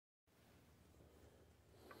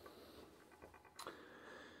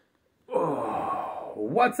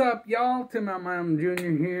What's up, y'all? Tim Milam Jr.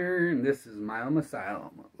 here, and this is Milamasylum.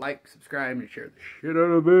 Like, subscribe, and share the shit out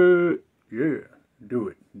of it. Yeah, do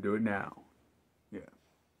it. Do it now. Yeah.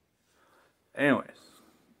 Anyways,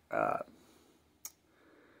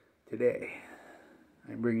 today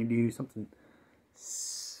I'm bringing to you something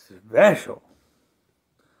special.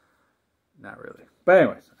 Not really, but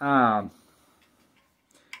anyways,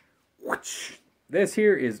 this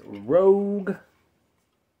here is Rogue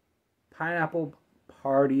Pineapple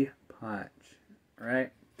Party Punch,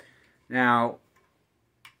 right? Now,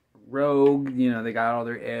 Rogue, you know, they got all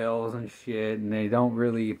their ales and shit, and they don't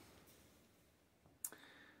really,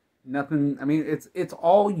 nothing, I mean, it's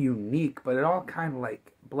all unique, but it all kind of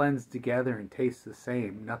like blends together and tastes the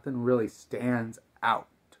same. Nothing really stands out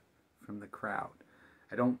from the crowd.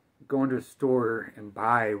 I don't go into a store and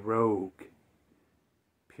buy Rogue,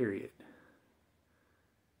 period.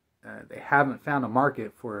 They haven't found a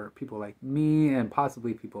market for people like me and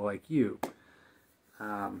possibly people like you.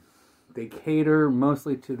 They cater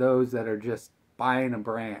mostly to those that are just buying a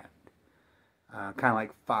brand. Kind of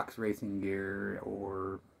like Fox Racing Gear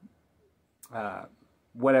or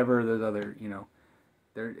whatever those other, you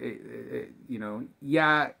know,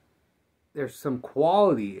 yeah, there's some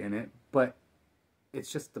quality in it, but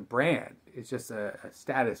it's just the brand. It's just a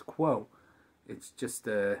status quo. It's just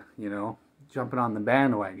you know, jumping on the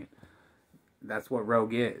bandwagon. That's what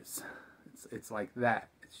Rogue is. It's like that.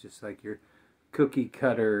 It's just like your cookie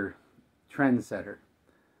cutter trendsetter.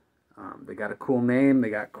 They got a cool name.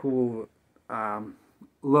 They got cool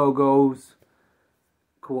logos,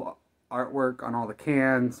 cool artwork on all the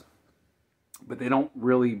cans, but they don't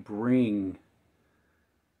really bring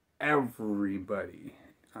everybody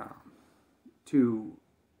to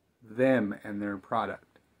them and their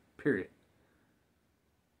product, period.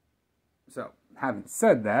 So, having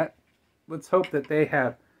said that, let's hope that they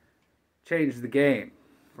have changed the game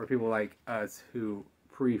for people like us who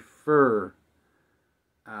prefer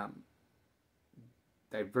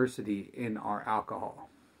diversity in our alcohol.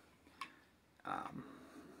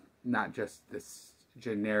 Not just this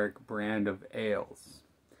generic brand of ales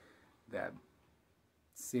that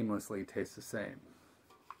seamlessly taste the same.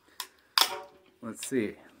 Let's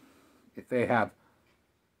see if they have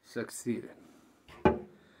succeeded.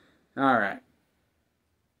 Alright.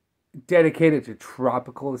 Dedicated to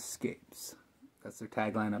tropical escapes. That's their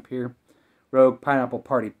tagline up here. Rogue Pineapple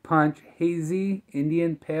Party Punch. Hazy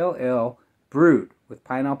Indian Pale Ale brewed with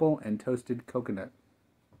pineapple and toasted coconut.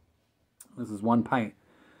 This is 1 pint.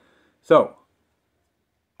 So,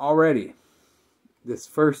 already, this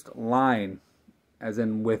first line, as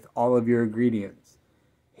in with all of your ingredients.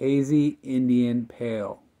 Hazy Indian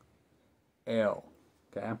Pale Ale.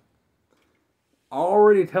 Okay?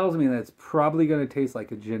 Already tells me that it's probably going to taste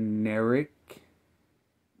like a generic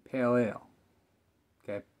pale ale.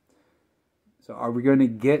 Okay? So are we going to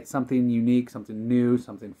get something unique, something new,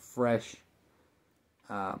 something fresh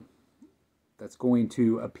that's going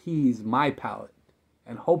to appease my palate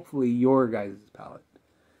and hopefully your guys' palate?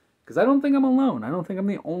 Because I don't think I'm alone. I don't think I'm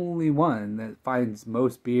the only one that finds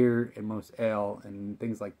most beer and most ale and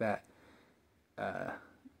things like that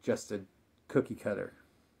just a cookie cutter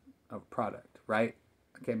of product. Right?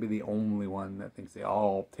 I can't be the only one that thinks they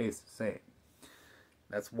all taste the same.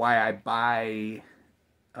 That's why I buy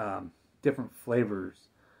different flavors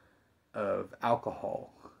of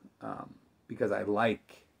alcohol, because I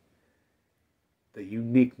like the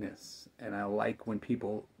uniqueness, and I like when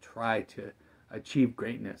people try to achieve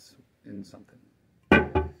greatness in something.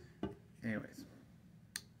 Anyways,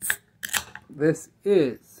 this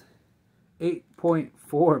is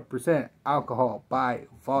 8.4% alcohol by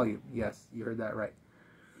volume. Yes, you heard that right.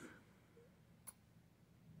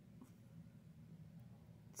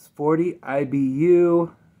 It's 40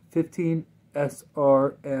 IBU, 15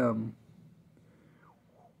 SRM.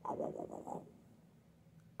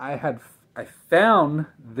 I found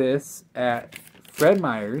this at Fred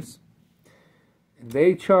Meyer's, and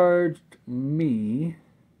they charged me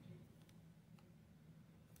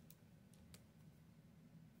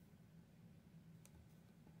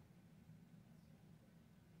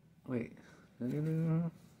wait.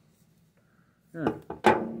 Yeah.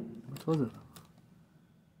 What was it?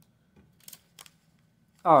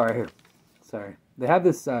 Oh, right here. Sorry. They have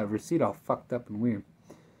this receipt all fucked up and weird.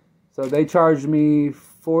 So they charged me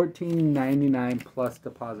 $14.99 plus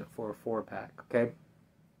deposit for a 4-pack. Okay?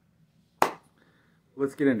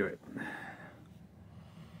 Let's get into it.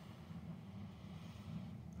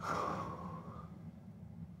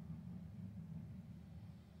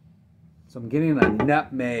 So I'm getting a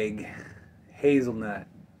nutmeg hazelnut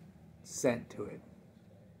scent to it.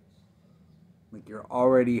 Like your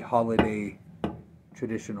already holiday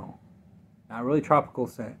traditional. Not really tropical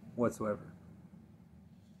scent whatsoever.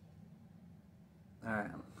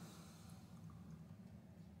 Alright.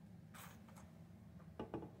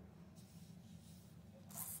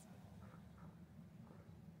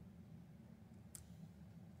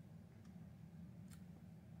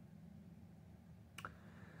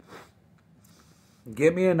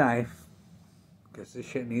 Get me a knife, because this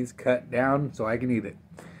shit needs cut down so I can eat it.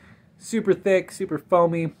 Super thick, super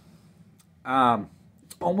foamy.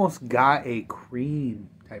 Almost got a cream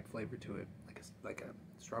type flavor to it, like a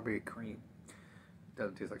strawberry cream.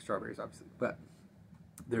 Doesn't taste like strawberries, obviously, but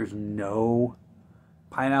there's no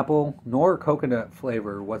pineapple nor coconut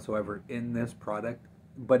flavor whatsoever in this product,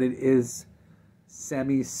 but it is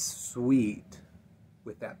semi-sweet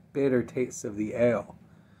with that bitter taste of the ale.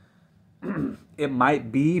 It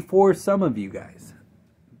might be for some of you guys,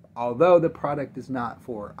 although the product is not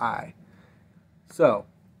for I. So,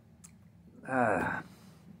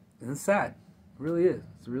 it's sad. It really is.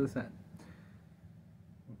 It's really sad.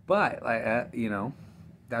 But, like, you know,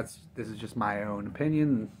 this is just my own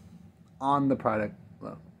opinion on the product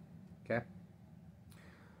alone. Okay?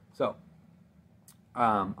 So,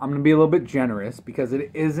 I'm going to be a little bit generous because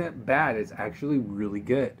it isn't bad. It's actually really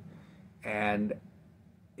good. And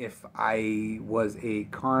if I was a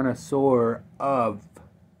connoisseur of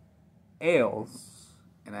ales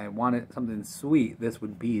and I wanted something sweet, this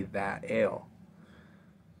would be that ale.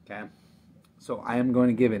 Okay? So I am going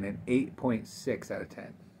to give it an 8.6 out of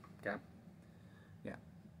 10. Okay? Yeah.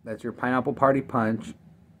 That's your Pineapple Party Punch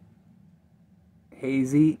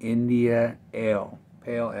Hazy India Ale.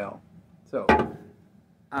 Pale ale. So,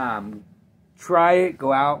 try it.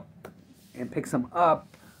 Go out and pick some up.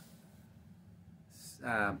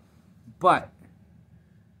 But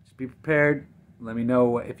just be prepared. Let me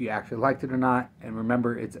know if you actually liked it or not. And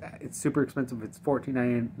remember, it's super expensive. It's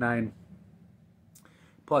 $14.99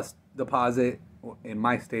 plus deposit in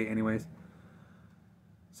my state, anyways.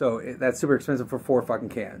 So that's super expensive for 4 fucking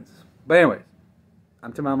cans. But anyways,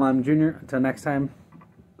 I'm Milamasylum Jr. Until next time,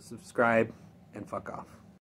 subscribe and fuck off.